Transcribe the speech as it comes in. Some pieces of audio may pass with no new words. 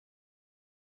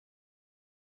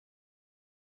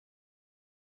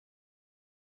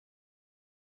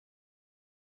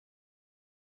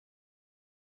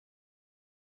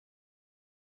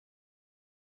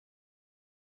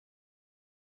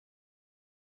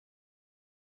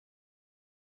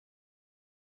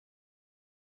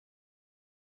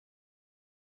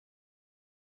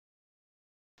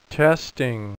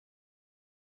Testing.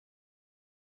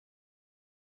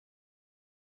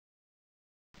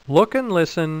 Look and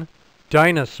listen.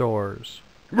 Dinosaurs.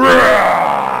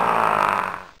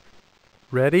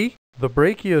 Ready? The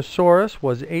Brachiosaurus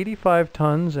was 85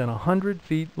 tons and 100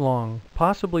 feet long,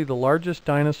 possibly the largest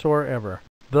dinosaur ever.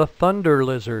 The thunder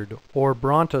lizard, or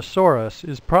Brontosaurus,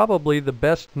 is probably the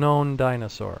best known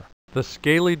dinosaur. The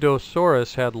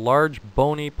Scelidosaurus had large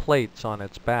bony plates on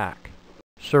its back.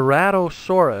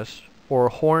 Ceratosaurus, or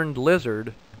horned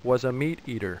lizard, was a meat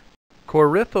eater.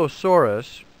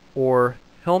 Corythosaurus, or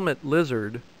helmet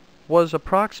lizard, was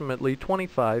approximately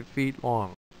 25 feet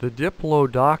long. The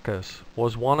Diplodocus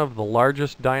was one of the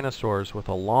largest dinosaurs with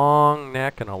a long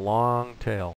neck and a long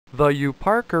tail. The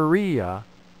Euparkeria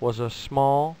was a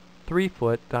small,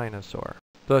 3-foot dinosaur.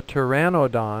 The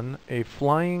Pteranodon, a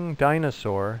flying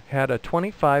dinosaur, had a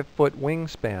 25-foot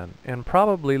wingspan and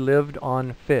probably lived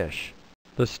on fish.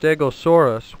 The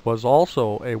Stegosaurus was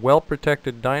also a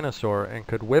well-protected dinosaur and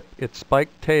could whip its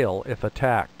spiked tail if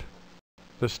attacked.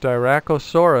 The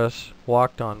Styracosaurus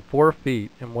walked on 4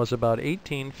 feet and was about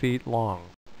 18 feet long.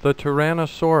 The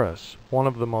Tyrannosaurus, one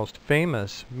of the most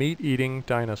famous meat-eating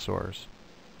dinosaurs.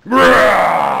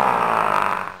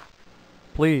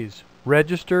 Please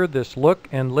register this Look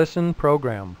and Listen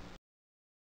program.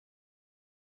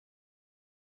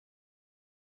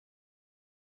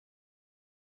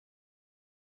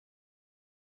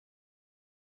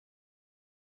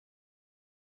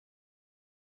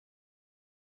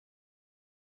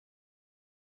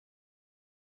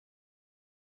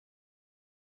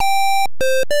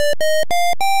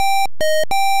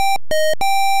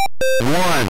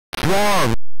 One,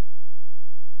 swarm.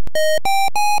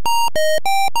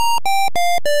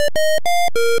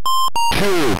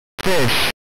 Two,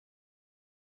 fish.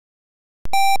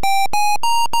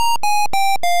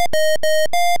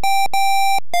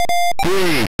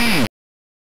 Three, eat.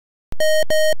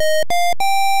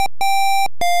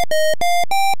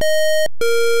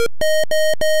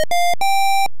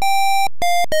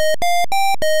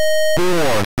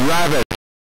 Four, rabbit.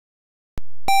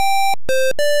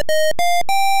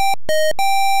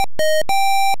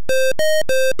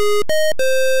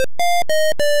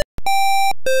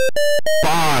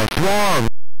 5, swarm.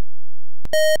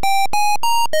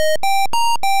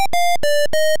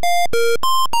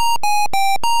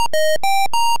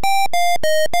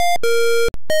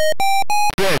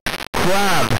 6,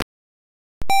 crab.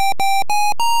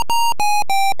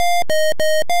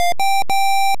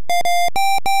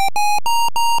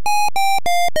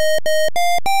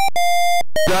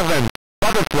 7,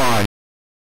 butterfly.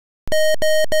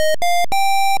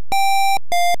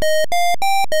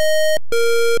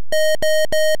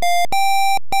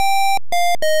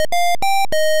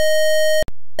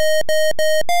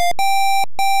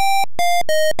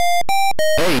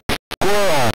 8,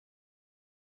 squirrel.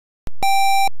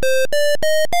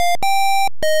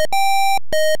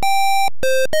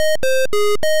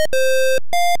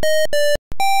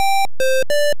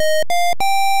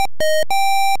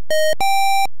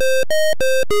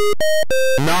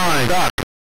 9, duck.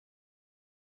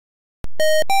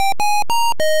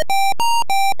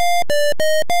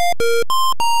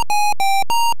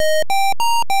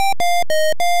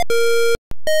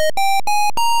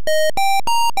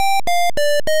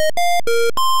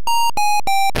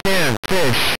 10,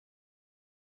 fish.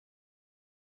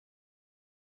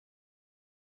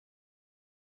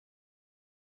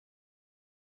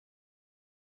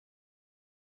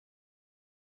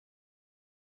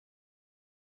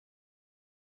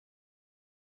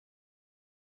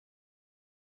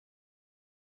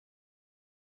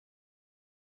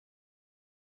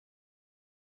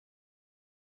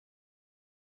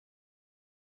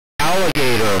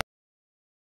 'Alligator.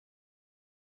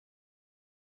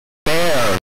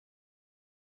 'Bear.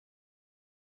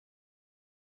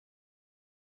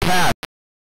 'Cat.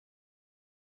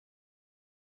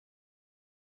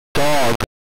 'Dog.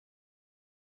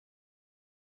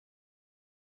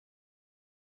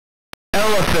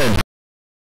 'Elephant.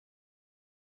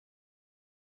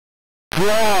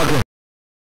 'Frog.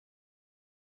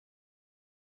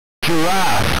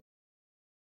 'Giraffe.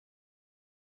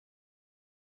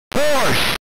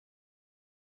 'Horse.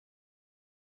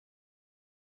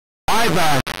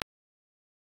 'Ibex.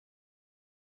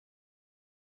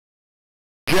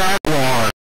 'Jaguar.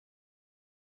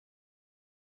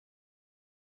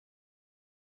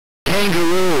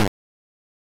 'Kangaroo.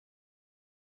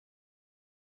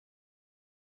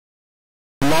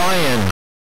 'Lion.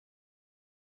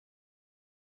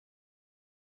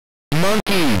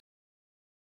 'Monkey.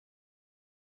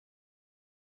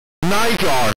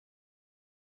 'Nightjar.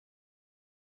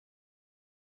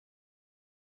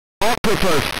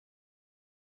 octopus,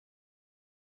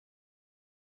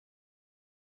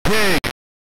 pig,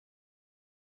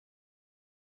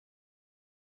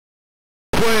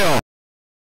 quail,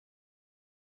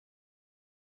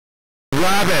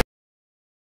 rabbit,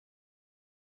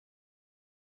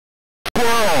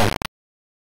 squirrel,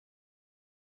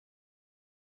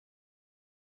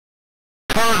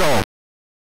 turtle,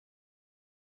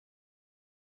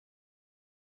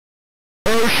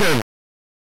 ocean,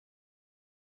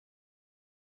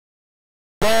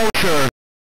 vulture,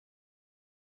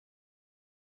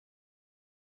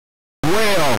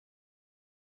 whale,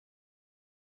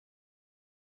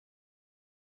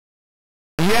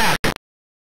 yak,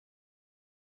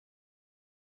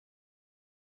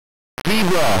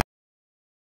 zebra,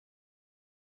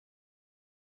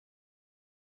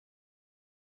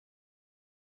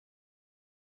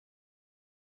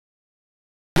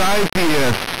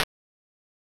 Xiphus,